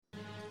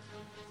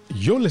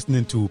You're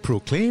listening to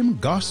Proclaim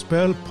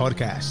Gospel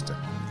Podcast,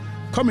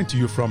 coming to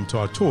you from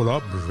Tortola,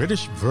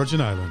 British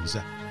Virgin Islands.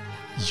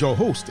 Your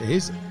host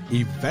is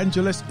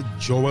Evangelist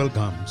Joel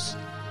Gums.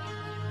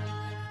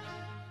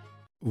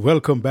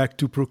 Welcome back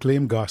to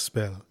Proclaim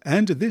Gospel,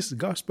 and this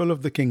Gospel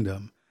of the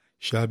Kingdom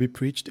shall be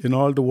preached in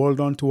all the world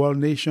unto all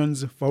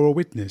nations for a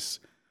witness.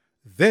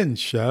 Then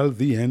shall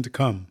the end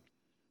come.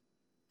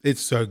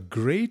 It's a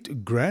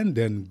great, grand,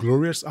 and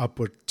glorious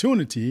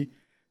opportunity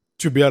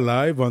to be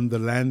alive on the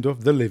land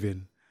of the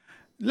living.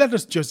 Let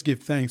us just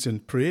give thanks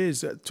and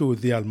praise to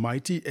the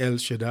Almighty El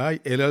Shaddai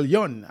El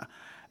Elyon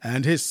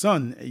and His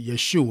Son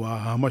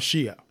Yeshua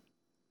HaMashiach.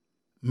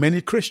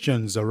 Many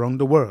Christians around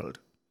the world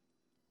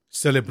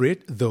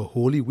celebrate the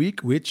Holy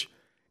Week, which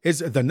is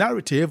the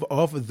narrative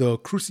of the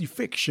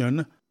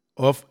crucifixion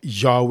of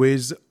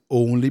Yahweh's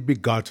only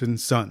begotten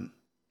Son.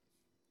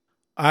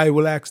 I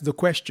will ask the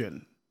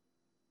question,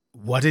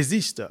 what is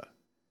Easter?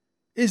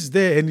 Is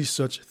there any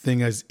such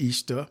thing as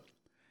Easter?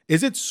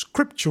 Is it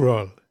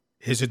scriptural?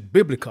 Is it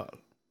biblical?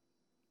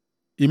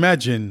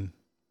 Imagine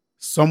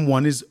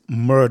someone is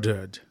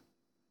murdered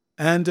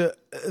and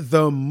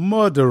the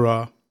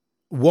murderer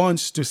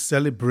wants to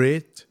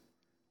celebrate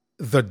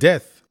the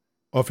death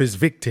of his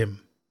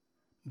victim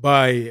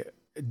by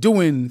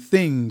doing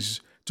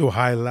things to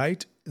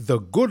highlight the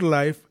good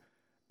life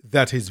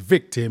that his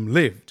victim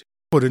lived,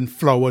 putting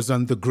flowers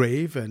on the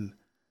grave and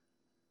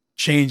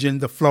changing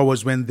the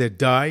flowers when they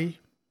die,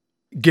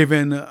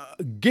 giving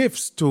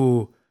gifts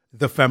to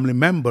the family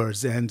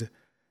members and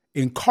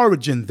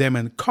encouraging them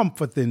and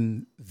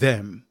comforting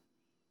them.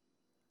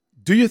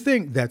 Do you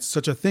think that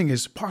such a thing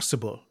is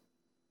possible?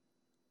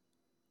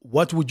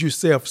 What would you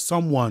say of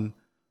someone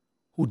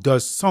who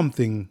does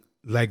something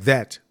like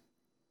that?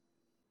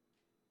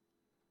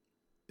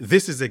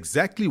 This is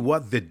exactly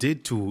what they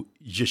did to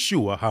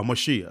Yeshua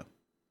HaMashiach.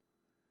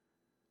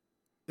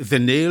 They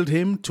nailed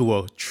him to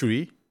a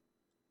tree.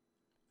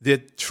 They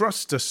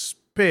thrust a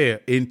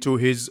spear into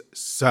his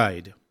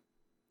side.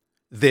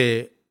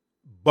 They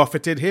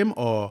buffeted him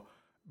or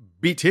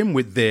beat him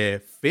with their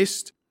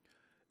fist.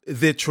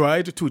 They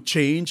tried to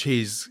change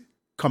his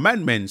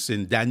commandments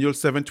in Daniel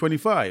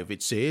 7:25.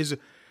 It says,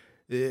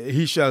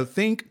 he shall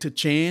think to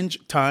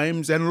change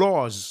times and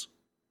laws.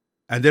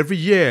 And every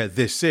year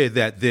they say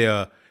that they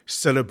are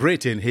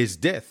celebrating his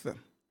death.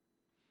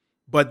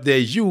 But they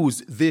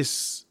use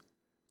this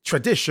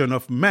tradition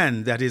of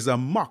man that is a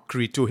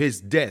mockery to his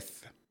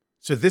death.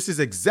 So this is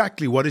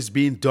exactly what is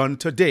being done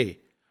today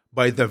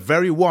by the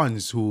very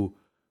ones who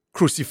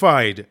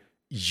crucified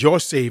your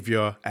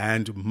Savior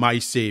and my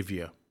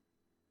Savior.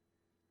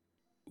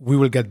 We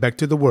will get back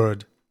to the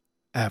word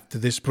after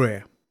this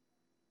prayer.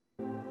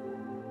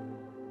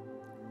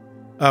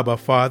 Abba,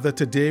 Father,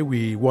 today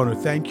we want to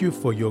thank you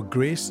for your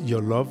grace,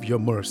 your love, your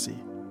mercy.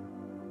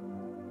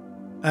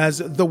 As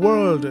the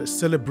world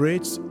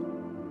celebrates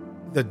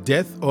the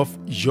death of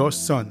your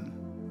Son,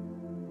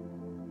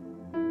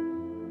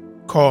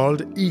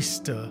 called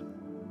Easter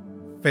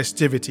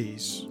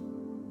festivities,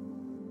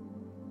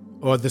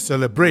 or the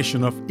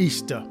celebration of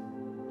Easter,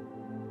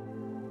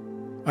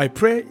 I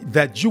pray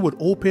that you would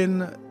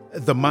open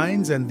the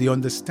minds and the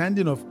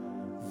understanding of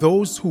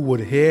those who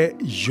would hear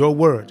your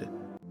word.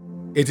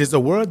 It is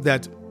a word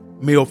that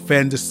may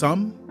offend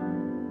some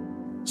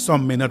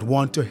may not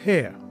want to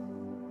hear.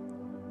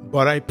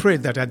 But I pray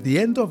that at the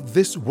end of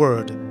this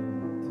word,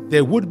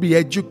 they would be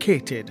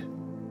educated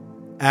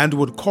and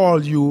would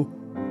call you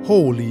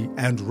holy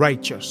and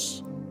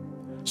righteous.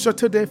 So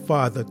today,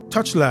 Father,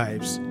 touch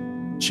lives,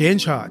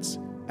 change hearts,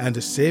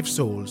 and save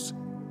souls.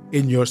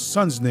 In your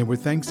Son's name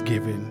with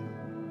thanksgiving.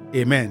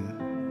 Amen.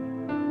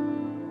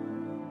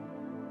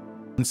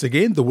 Once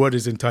again, the word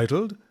is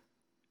entitled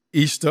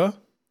Easter.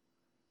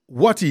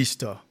 What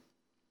Easter?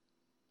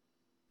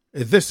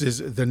 This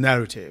is the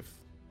narrative.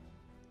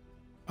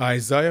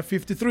 Isaiah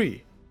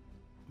 53,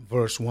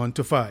 verse 1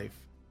 to 5.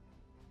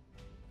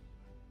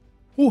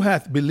 Who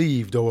hath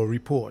believed our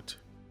report?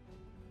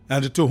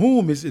 And to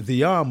whom is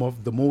the arm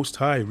of the Most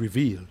High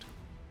revealed?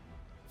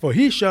 For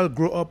he shall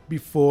grow up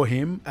before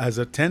him as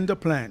a tender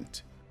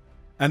plant,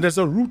 and as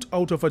a root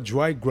out of a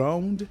dry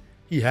ground.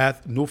 He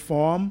hath no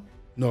form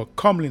nor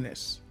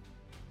comeliness.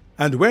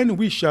 And when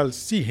we shall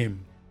see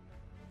him,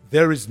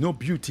 there is no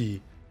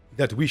beauty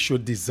that we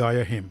should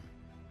desire him.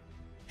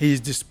 He is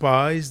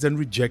despised and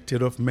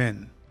rejected of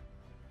men,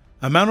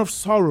 a man of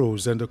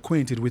sorrows and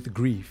acquainted with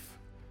grief.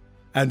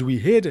 And we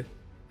hid,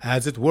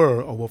 as it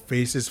were, our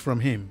faces from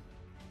him.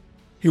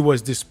 He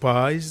was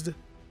despised,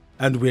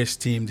 and we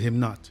esteemed him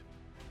not.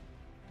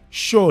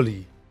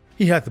 Surely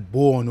he hath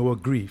borne our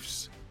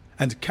griefs,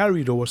 and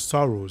carried our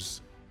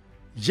sorrows.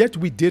 Yet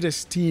we did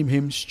esteem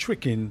him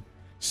stricken,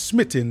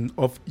 smitten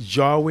of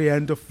Yahweh,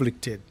 and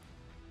afflicted.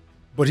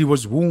 But he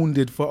was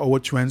wounded for our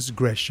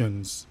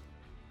transgressions.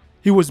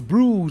 He was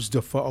bruised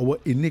for our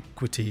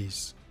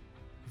iniquities.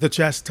 The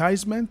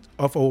chastisement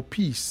of our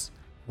peace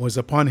was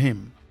upon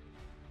him,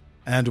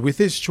 and with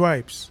his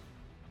stripes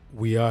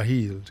we are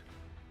healed.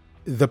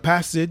 The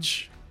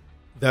passage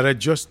that I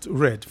just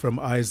read from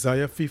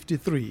Isaiah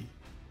 53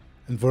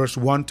 and verse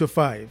 1 to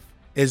 5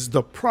 is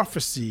the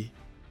prophecy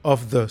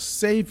of the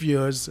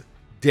Savior's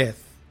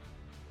death,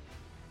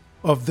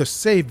 of the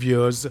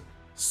Savior's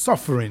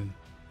suffering,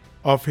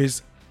 of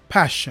his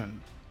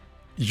passion.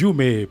 You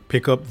may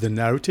pick up the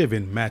narrative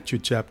in Matthew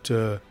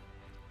chapter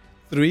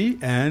 3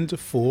 and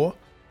 4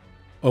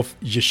 of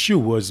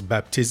Yeshua's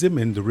baptism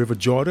in the River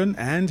Jordan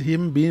and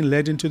him being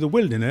led into the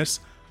wilderness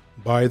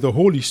by the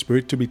Holy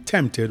Spirit to be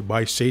tempted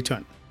by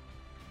Satan.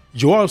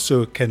 You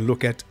also can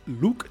look at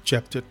Luke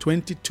chapter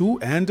 22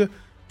 and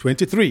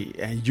 23,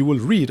 and you will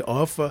read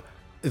of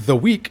the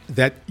week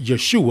that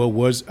Yeshua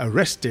was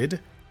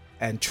arrested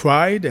and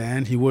tried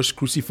and he was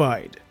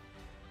crucified.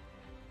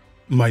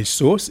 My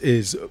source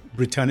is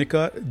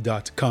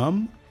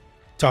Britannica.com,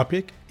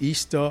 topic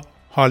Easter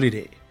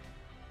holiday,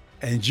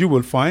 and you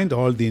will find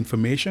all the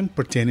information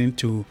pertaining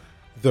to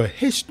the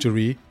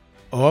history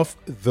of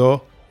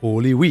the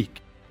Holy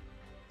Week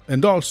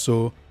and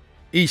also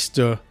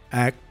Easter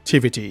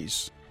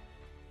activities.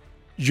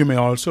 You may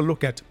also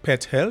look at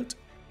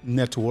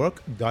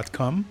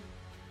PetHealthNetwork.com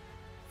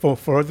for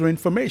further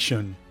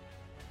information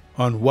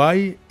on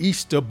why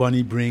Easter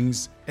Bunny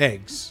brings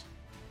eggs.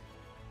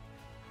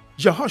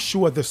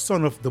 Yahushua, the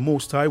Son of the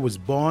Most High, was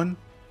born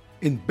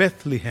in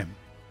Bethlehem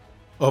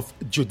of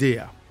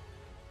Judea.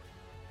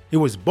 He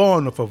was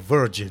born of a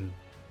virgin,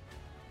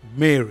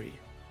 Mary.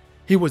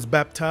 He was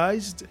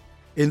baptized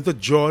in the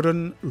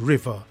Jordan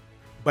River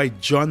by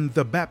John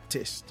the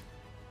Baptist.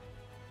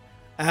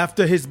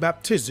 After his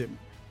baptism,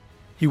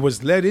 he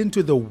was led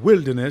into the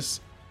wilderness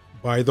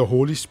by the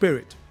Holy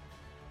Spirit.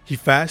 He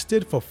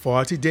fasted for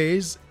 40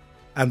 days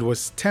and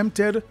was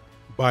tempted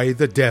by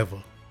the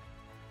devil.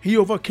 He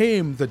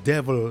overcame the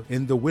devil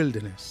in the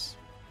wilderness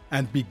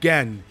and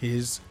began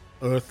his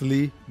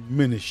earthly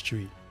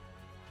ministry.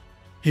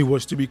 He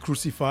was to be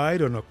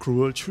crucified on a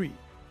cruel tree,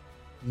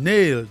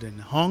 nailed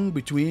and hung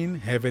between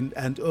heaven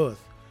and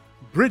earth,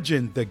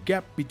 bridging the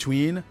gap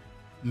between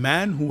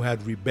man who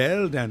had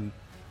rebelled and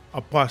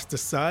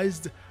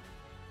apostatized.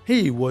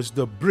 He was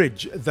the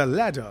bridge, the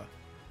ladder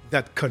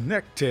that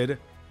connected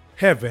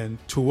heaven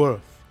to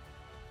earth.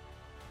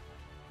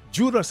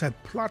 Judas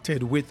had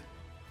plotted with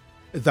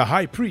the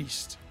high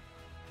priest,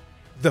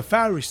 the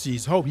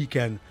Pharisees, how he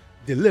can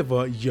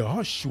deliver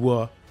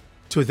Yahushua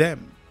to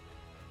them.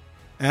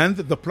 And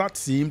the plot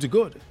seemed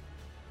good.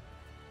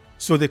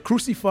 So they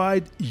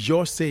crucified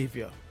your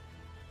Savior,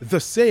 the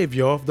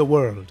Savior of the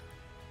world.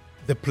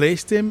 They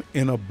placed him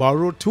in a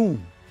borrowed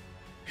tomb,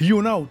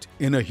 hewn out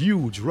in a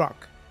huge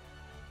rock.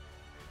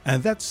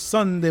 And that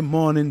Sunday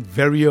morning,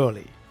 very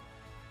early,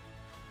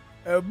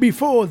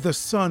 before the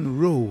sun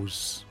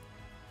rose,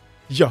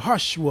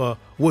 Yahushua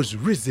was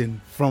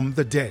risen from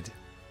the dead,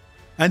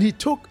 and he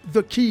took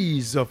the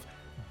keys of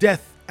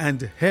death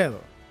and hell,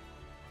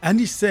 and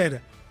he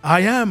said, I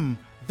am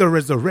the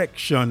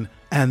resurrection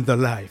and the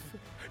life.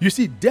 You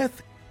see,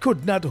 death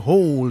could not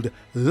hold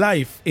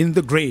life in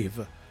the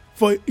grave,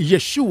 for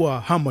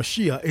Yeshua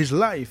HaMashiach is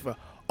life,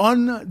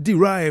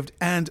 underived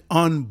and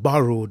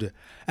unborrowed,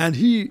 and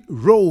he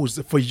rose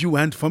for you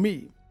and for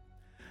me.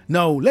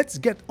 Now let's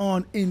get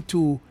on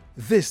into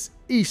this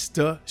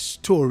Easter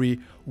story.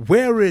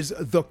 Where is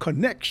the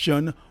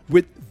connection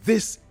with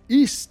this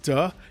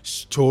Easter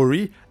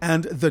story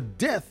and the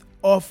death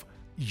of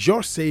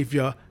your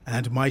Savior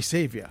and my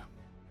Savior?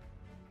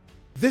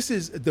 This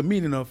is the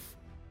meaning of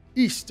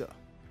Easter.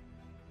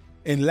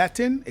 In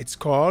Latin, it's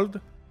called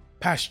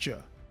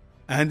Pascha,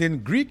 and in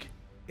Greek,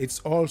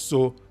 it's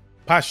also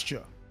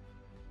Pascha,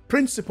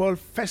 principal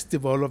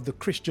festival of the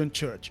Christian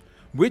Church,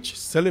 which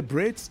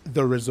celebrates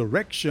the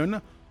resurrection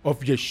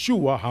of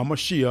Yeshua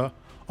HaMashiach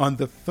on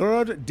the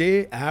third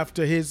day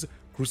after his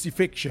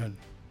crucifixion.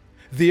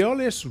 The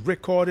earliest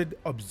recorded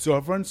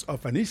observance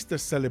of an Easter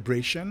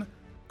celebration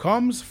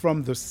comes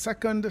from the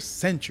 2nd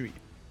century,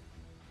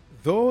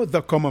 though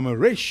the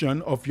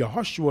commemoration of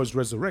Yahushua's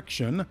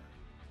resurrection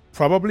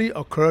probably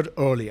occurred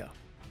earlier.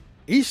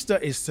 Easter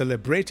is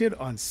celebrated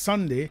on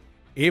Sunday,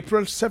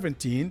 April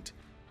 17th,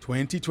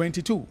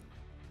 2022.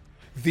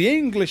 The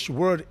English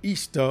word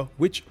Easter,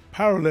 which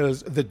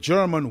parallels the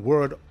German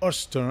word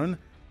Ostern,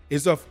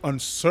 is of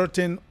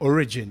uncertain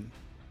origin.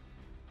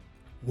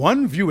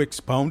 One view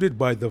expounded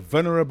by the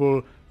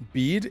Venerable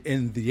Bede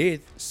in the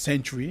 8th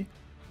century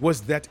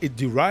was that it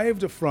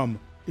derived from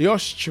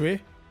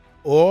Eostre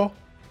or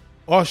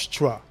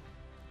Ostra,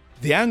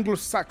 the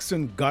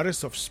Anglo-Saxon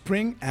goddess of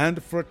spring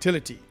and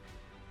fertility.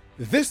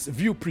 This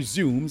view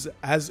presumes,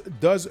 as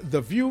does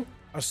the view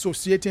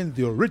associating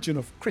the origin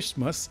of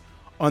Christmas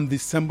on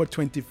December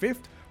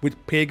 25th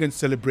with pagan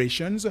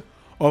celebrations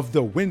of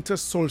the winter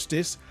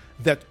solstice,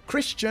 that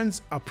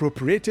Christians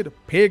appropriated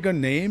pagan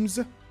names.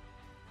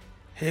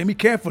 Hear me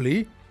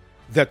carefully,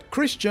 that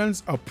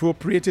Christians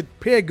appropriated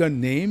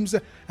pagan names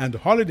and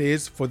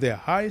holidays for their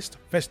highest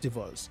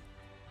festivals.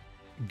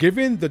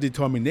 Given the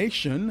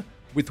determination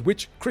with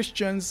which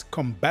Christians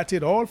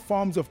combated all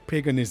forms of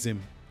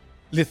paganism,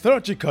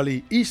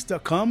 liturgically, Easter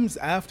comes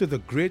after the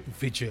Great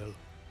Vigil,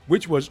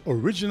 which was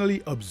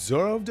originally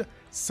observed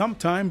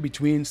sometime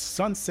between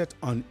sunset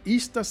on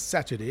Easter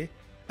Saturday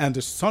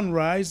and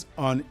sunrise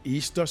on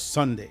Easter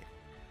Sunday.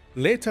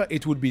 Later,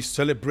 it would be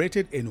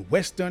celebrated in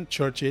Western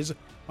churches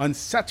on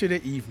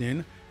Saturday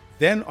evening,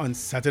 then on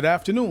Saturday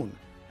afternoon,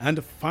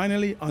 and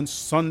finally on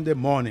Sunday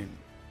morning.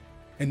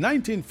 In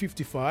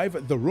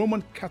 1955, the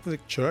Roman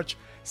Catholic Church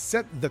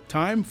set the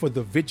time for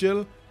the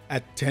vigil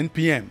at 10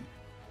 p.m.,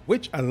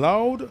 which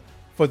allowed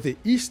for the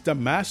Easter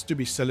Mass to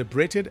be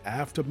celebrated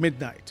after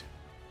midnight.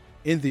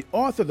 In the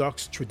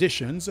Orthodox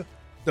traditions,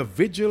 the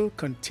vigil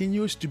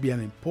continues to be an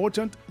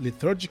important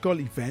liturgical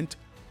event,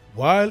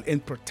 while in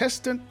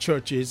Protestant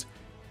churches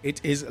it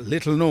is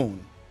little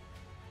known.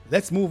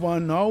 Let's move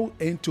on now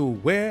into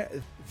where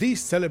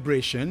these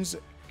celebrations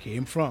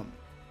came from.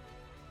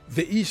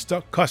 The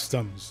Easter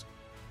customs.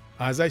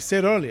 As I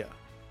said earlier,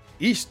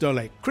 Easter,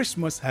 like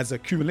Christmas, has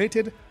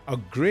accumulated a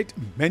great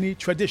many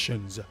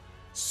traditions,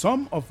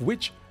 some of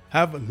which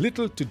have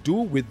little to do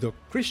with the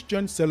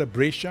Christian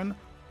celebration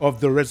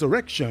of the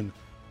resurrection,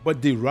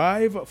 but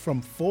derive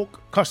from folk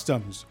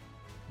customs.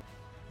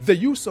 The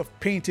use of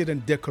painted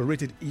and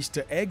decorated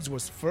Easter eggs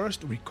was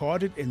first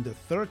recorded in the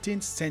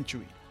 13th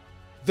century.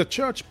 The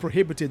church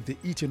prohibited the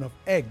eating of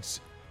eggs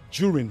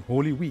during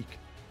Holy Week,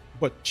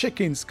 but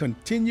chickens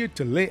continued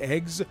to lay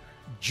eggs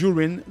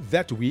during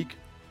that week,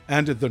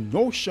 and the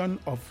notion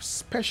of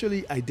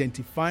specially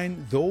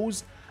identifying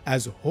those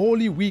as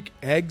Holy Week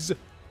eggs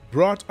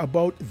brought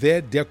about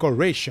their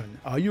decoration.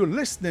 Are you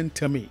listening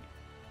to me?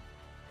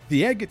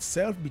 The egg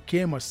itself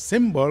became a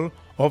symbol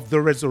of the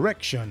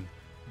resurrection.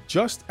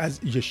 Just as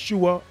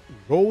Yeshua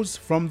rose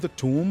from the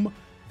tomb,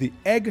 the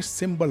egg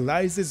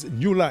symbolizes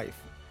new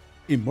life,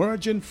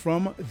 emerging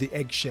from the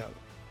eggshell.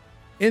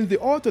 In the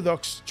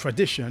Orthodox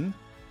tradition,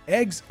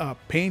 eggs are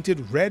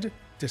painted red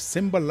to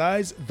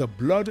symbolize the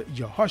blood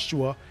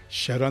Yahushua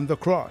shed on the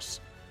cross.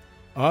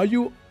 Are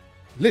you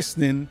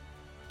listening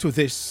to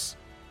this?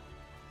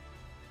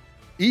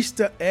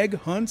 Easter egg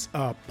hunts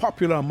are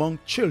popular among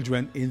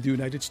children in the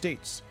United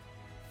States.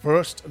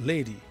 First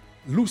Lady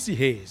Lucy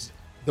Hayes,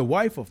 the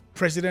wife of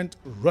President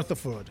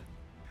Rutherford,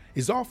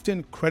 is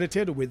often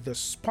credited with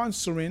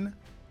sponsoring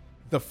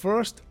the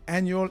first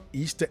annual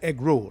Easter egg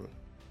roll,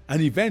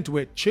 an event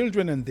where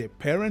children and their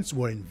parents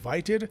were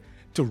invited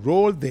to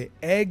roll their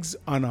eggs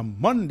on a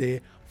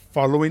Monday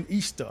following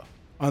Easter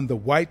on the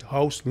White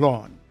House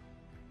lawn.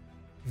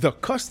 The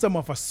custom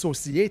of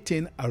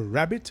associating a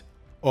rabbit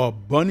or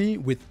bunny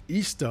with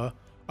Easter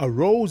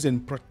arose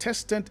in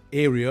Protestant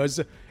areas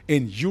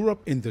in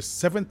Europe in the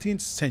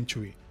 17th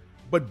century,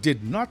 but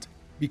did not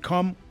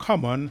become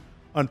common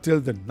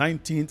until the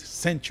 19th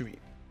century.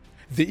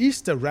 The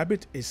Easter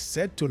rabbit is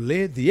said to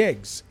lay the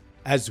eggs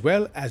as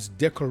well as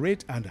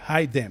decorate and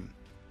hide them.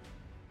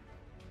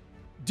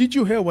 Did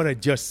you hear what I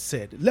just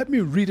said? Let me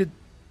read it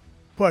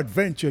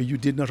peradventure you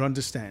did not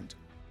understand.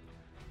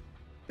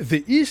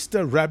 The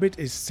Easter rabbit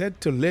is said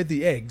to lay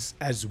the eggs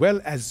as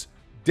well as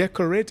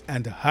decorate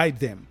and hide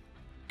them.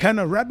 Can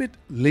a rabbit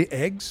lay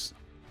eggs?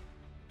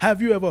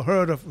 Have you ever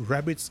heard of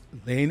rabbits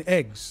laying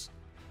eggs?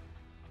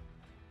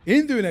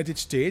 In the United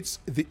States,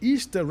 the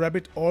Easter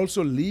rabbit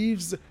also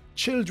leaves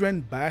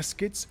children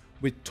baskets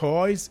with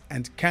toys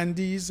and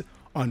candies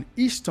on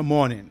Easter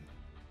morning.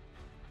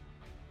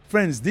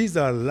 Friends, these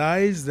are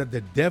lies that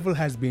the devil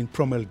has been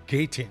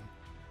promulgating.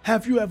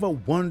 Have you ever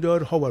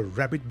wondered how a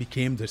rabbit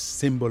became the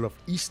symbol of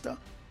Easter?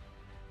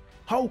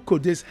 How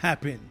could this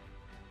happen?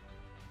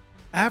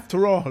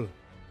 After all,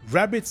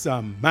 rabbits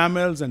are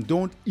mammals and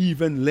don't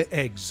even lay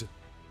eggs.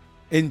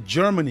 In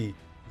Germany,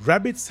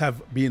 rabbits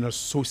have been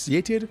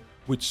associated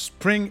with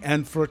spring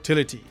and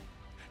fertility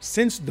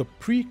since the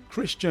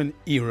pre-Christian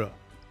era.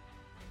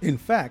 In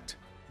fact,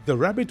 the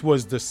rabbit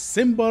was the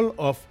symbol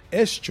of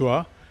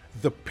Estra,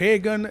 the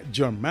pagan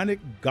Germanic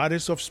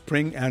goddess of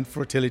spring and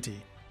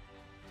fertility.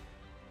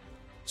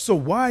 So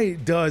why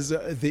does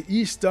the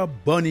Easter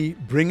bunny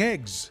bring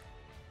eggs?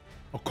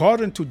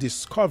 According to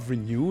Discovery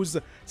News,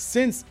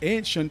 since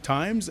ancient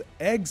times,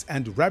 eggs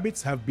and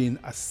rabbits have been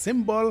a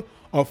symbol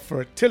of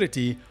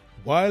fertility,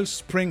 while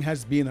spring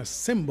has been a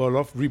symbol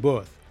of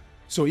rebirth.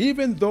 So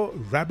even though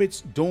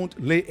rabbits don't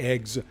lay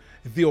eggs,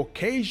 the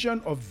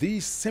occasion of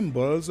these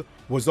symbols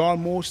was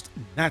almost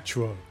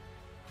natural.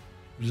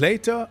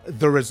 Later,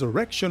 the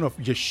resurrection of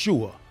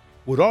Yeshua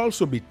would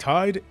also be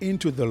tied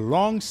into the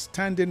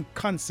long-standing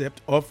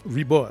concept of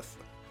rebirth.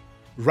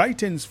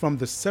 Writings from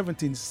the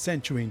 17th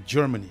century in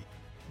Germany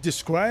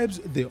describes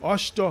the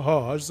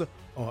Osterhase,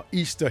 or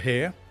Easter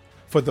hare,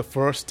 for the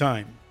first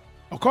time.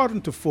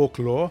 According to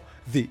folklore,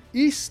 the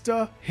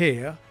Easter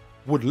hare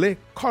would lay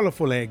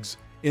colorful eggs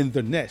in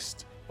the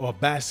nest or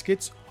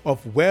baskets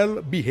of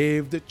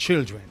well-behaved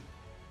children.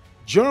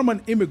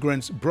 German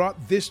immigrants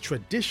brought this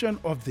tradition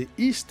of the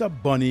Easter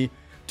bunny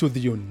to the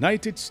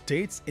United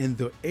States in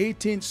the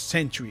 18th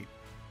century.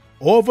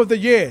 Over the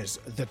years,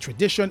 the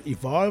tradition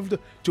evolved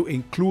to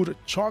include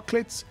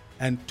chocolates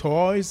and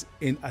toys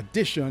in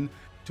addition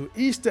to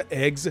Easter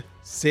eggs,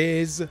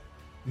 says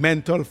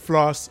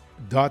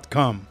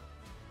mentalfloss.com.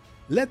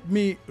 Let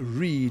me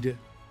read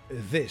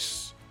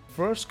this.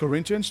 1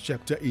 Corinthians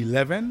chapter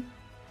 11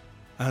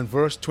 and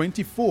verse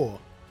 24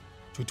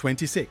 to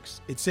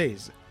 26. It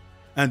says,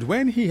 "And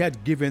when he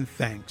had given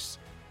thanks,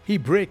 he he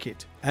brake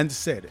it, and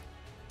said,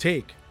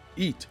 Take,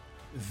 eat,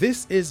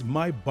 this is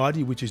my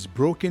body which is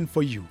broken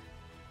for you.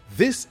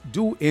 This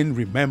do in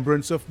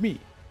remembrance of me.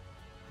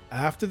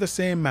 After the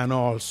same manner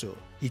also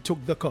he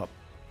took the cup,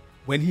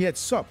 when he had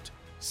supped,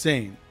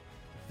 saying,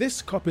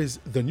 This cup is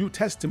the New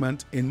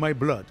Testament in my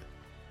blood.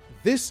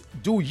 This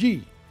do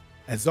ye,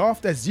 as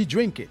oft as ye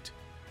drink it,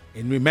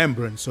 in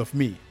remembrance of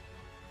me.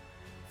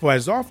 For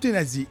as often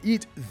as ye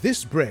eat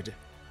this bread,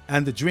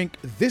 and drink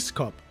this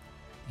cup,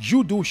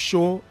 you do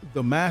show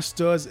the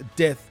Master's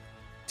death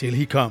till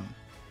he come.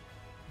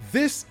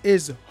 This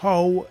is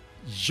how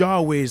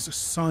Yahweh's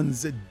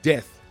Son's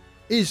death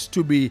is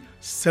to be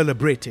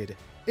celebrated,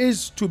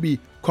 is to be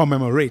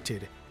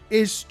commemorated,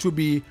 is to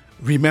be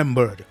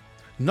remembered.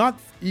 Not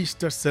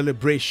Easter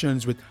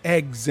celebrations with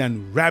eggs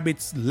and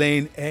rabbits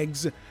laying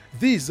eggs.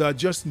 These are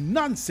just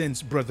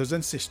nonsense, brothers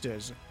and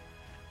sisters.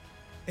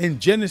 In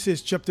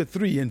Genesis chapter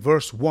 3 and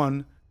verse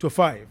 1 to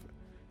 5,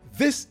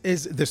 this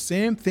is the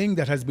same thing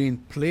that has been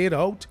played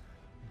out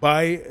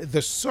by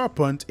the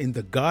serpent in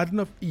the Garden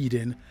of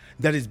Eden,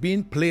 that is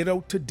being played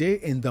out today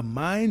in the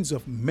minds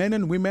of men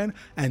and women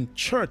and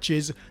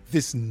churches.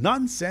 This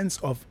nonsense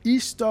of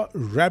Easter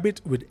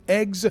rabbit with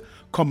eggs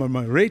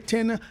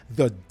commemorating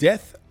the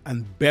death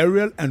and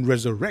burial and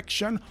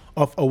resurrection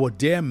of our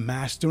dear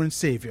Master and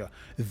Savior.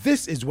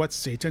 This is what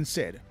Satan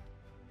said.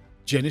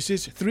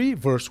 Genesis 3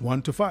 verse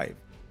 1 to 5.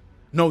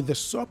 Now the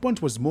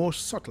serpent was more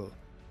subtle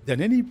than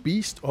any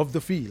beast of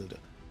the field,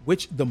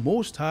 which the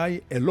Most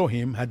High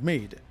Elohim had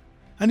made.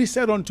 And he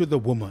said unto the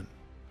woman,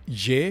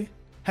 Yea,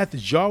 hath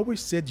Yahweh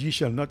said, Ye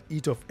shall not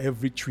eat of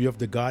every tree of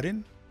the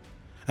garden?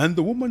 And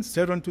the woman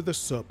said unto the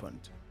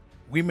serpent,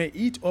 We may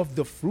eat of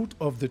the fruit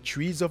of the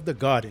trees of the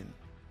garden,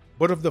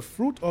 but of the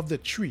fruit of the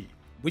tree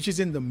which is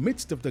in the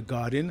midst of the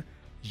garden,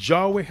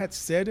 Yahweh hath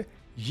said,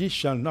 Ye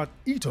shall not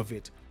eat of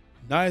it,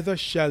 neither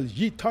shall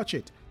ye touch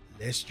it,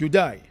 lest you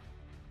die.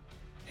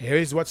 Here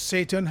is what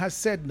Satan has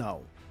said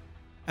now.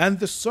 And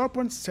the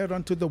serpent said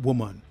unto the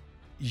woman,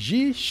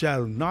 Ye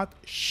shall not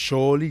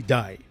surely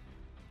die.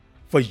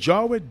 For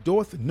Yahweh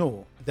doth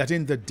know that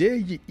in the day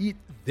ye eat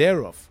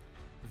thereof,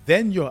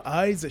 then your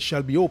eyes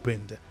shall be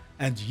opened,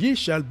 and ye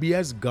shall be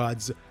as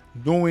gods,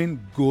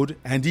 knowing good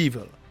and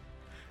evil.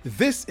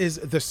 This is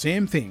the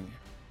same thing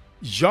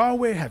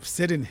Yahweh hath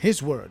said in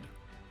his word.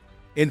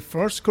 In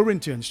 1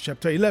 Corinthians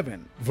chapter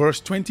 11, verse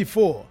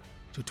 24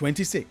 to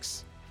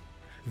 26,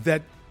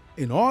 that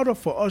in order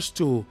for us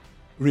to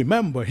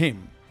remember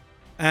him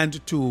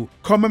and to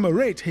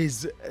commemorate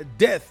his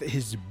death,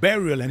 his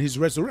burial, and his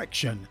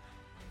resurrection,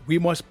 we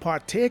must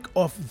partake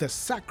of the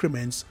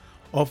sacraments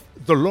of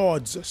the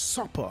Lord's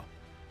Supper.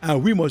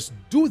 And we must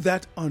do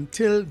that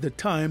until the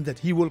time that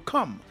he will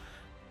come,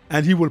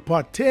 and he will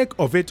partake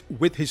of it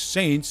with his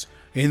saints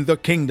in the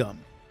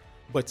kingdom.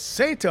 But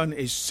Satan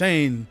is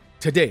saying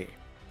today,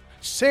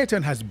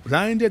 Satan has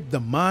blinded the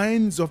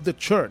minds of the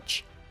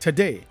church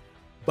today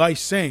by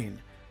saying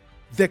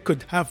they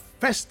could have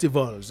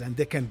festivals and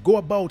they can go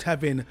about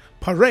having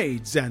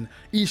parades and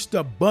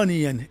Easter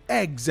bunny and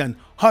eggs and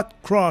hot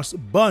cross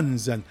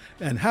buns and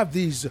have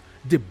these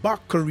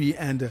debauchery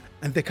and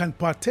they can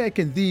partake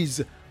in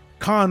these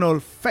carnal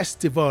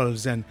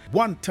festivals and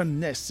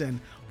wantonness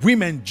and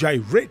women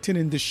gyrating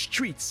in the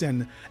streets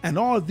and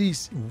all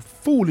these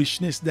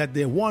foolishness that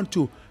they want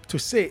to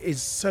say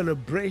is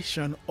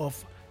celebration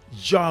of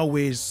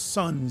Yahweh's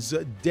Son's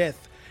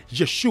death,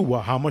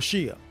 Yeshua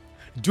HaMashiach.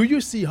 Do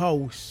you see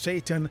how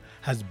Satan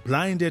has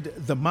blinded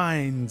the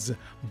minds,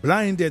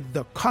 blinded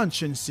the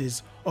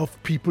consciences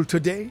of people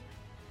today?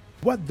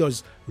 What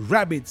does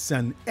rabbits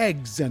and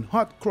eggs and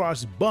hot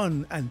cross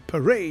bun and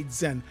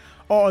parades and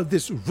all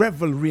this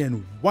revelry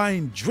and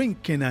wine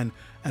drinking and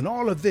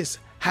all of this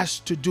has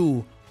to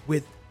do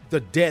with the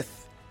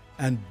death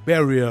and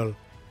burial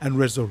and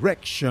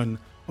resurrection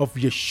of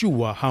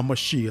Yeshua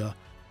HaMashiach,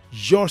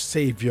 your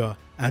Savior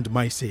and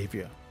my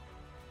Savior?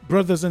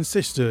 Brothers and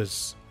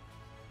sisters,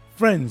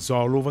 friends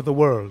all over the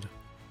world,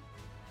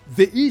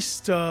 the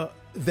Easter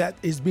that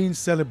is being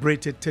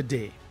celebrated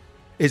today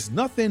is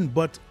nothing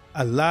but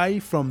a lie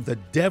from the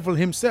devil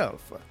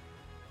himself.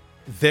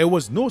 There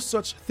was no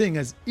such thing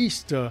as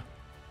Easter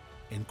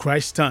in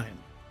Christ's time.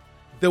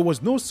 There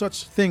was no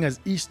such thing as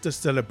Easter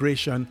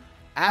celebration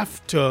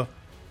after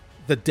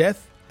the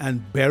death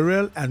and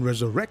burial and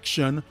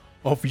resurrection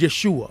of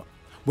Yeshua.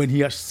 When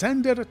he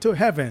ascended to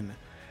heaven,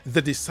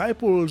 the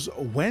disciples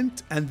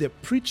went and they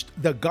preached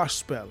the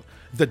gospel.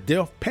 The day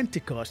of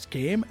Pentecost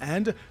came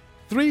and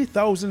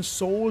 3,000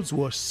 souls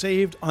were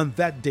saved on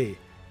that day,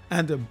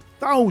 and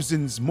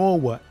thousands more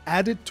were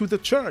added to the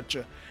church.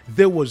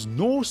 There was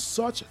no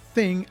such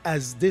thing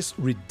as this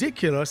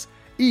ridiculous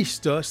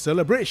Easter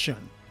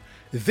celebration.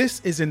 This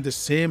is in the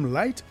same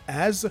light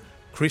as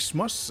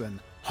Christmas and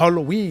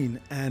Halloween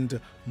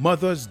and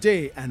Mother's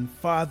Day and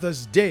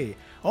Father's Day.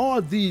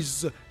 All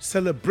these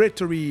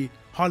celebratory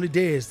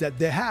holidays that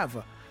they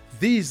have,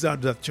 these are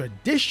the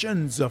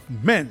traditions of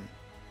men.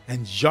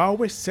 And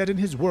Yahweh said in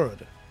his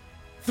word,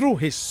 through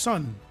his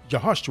son,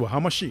 Yahushua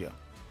HaMashiach,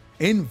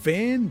 in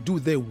vain do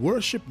they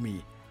worship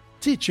me,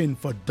 teaching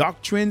for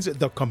doctrines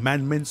the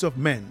commandments of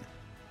men.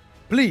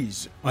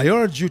 Please, I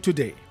urge you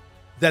today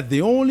that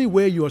the only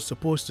way you are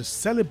supposed to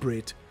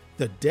celebrate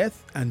the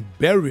death and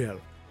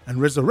burial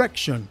and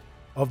resurrection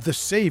of the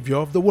Savior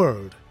of the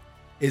world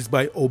is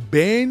by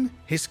obeying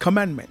His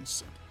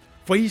commandments.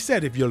 For He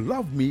said, if you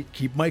love me,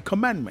 keep my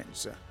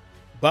commandments.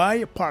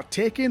 By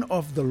partaking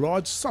of the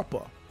Lord's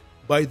Supper,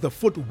 by the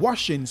foot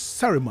washing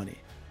ceremony,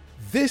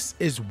 this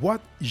is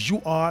what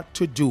you are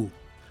to do.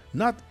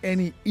 Not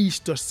any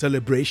Easter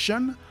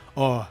celebration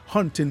or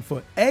hunting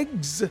for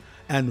eggs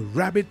and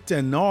rabbit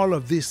and all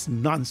of this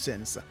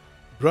nonsense.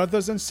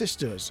 Brothers and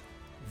sisters,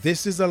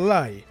 this is a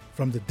lie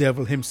from the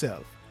devil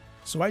himself.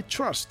 So I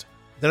trust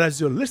that as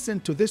you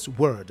listen to this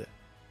word,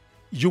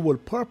 you will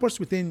purpose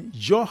within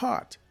your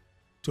heart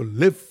to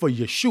live for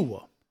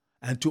Yeshua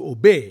and to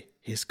obey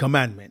His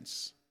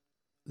commandments.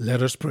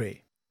 Let us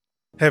pray.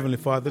 Heavenly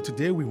Father,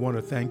 today we want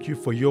to thank you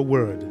for your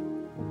word.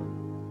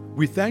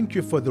 We thank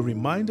you for the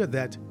reminder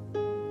that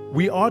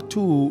we ought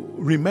to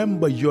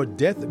remember your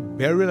death,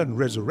 burial, and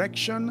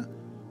resurrection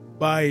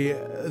by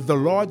the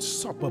Lord's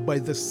Supper, by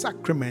the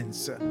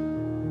sacraments,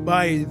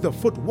 by the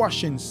foot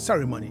washing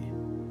ceremony.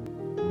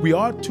 We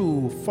ought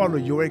to follow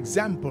your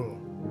example,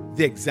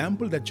 the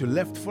example that you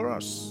left for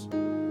us,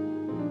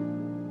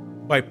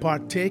 by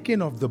partaking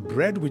of the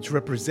bread which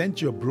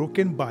represents your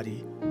broken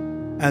body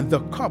and the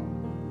cup,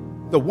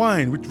 the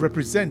wine which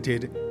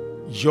represented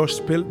your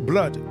spilled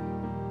blood.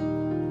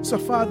 So,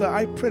 Father,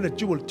 I pray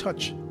that you will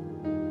touch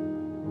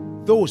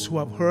those who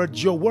have heard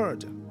your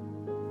word.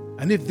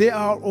 And if they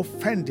are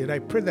offended, I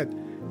pray that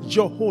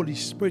your Holy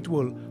Spirit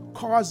will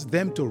cause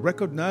them to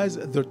recognize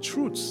the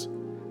truths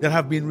that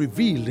have been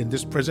revealed in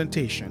this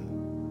presentation,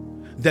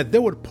 that they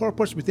would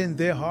purpose within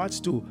their hearts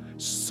to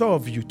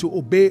serve you, to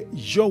obey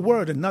your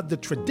word and not the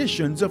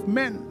traditions of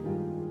men.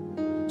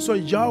 So,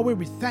 Yahweh,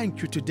 we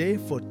thank you today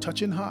for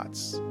touching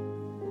hearts,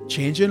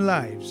 changing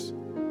lives,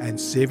 and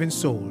saving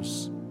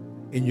souls.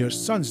 In your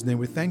Son's name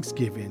with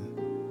thanksgiving.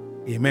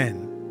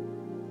 Amen.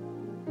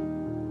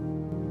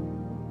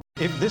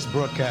 If this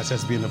broadcast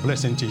has been a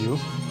blessing to you,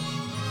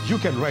 you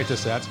can write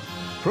us at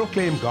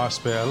Proclaim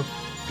Gospel,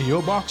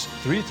 P.O. Box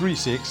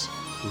 336,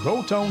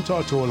 Rowtown,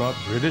 Tortola,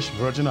 British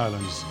Virgin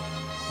Islands.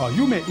 Or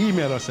you may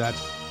email us at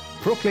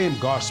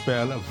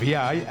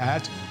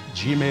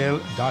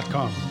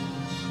proclaimgospelvi@gmail.com.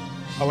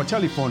 Our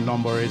telephone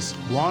number is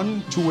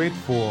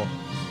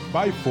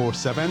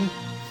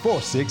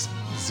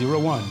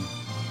 1-284-547-4601.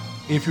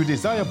 If you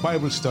desire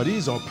Bible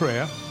studies or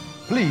prayer,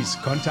 please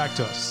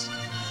contact us.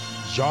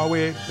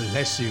 Yahweh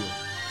bless you.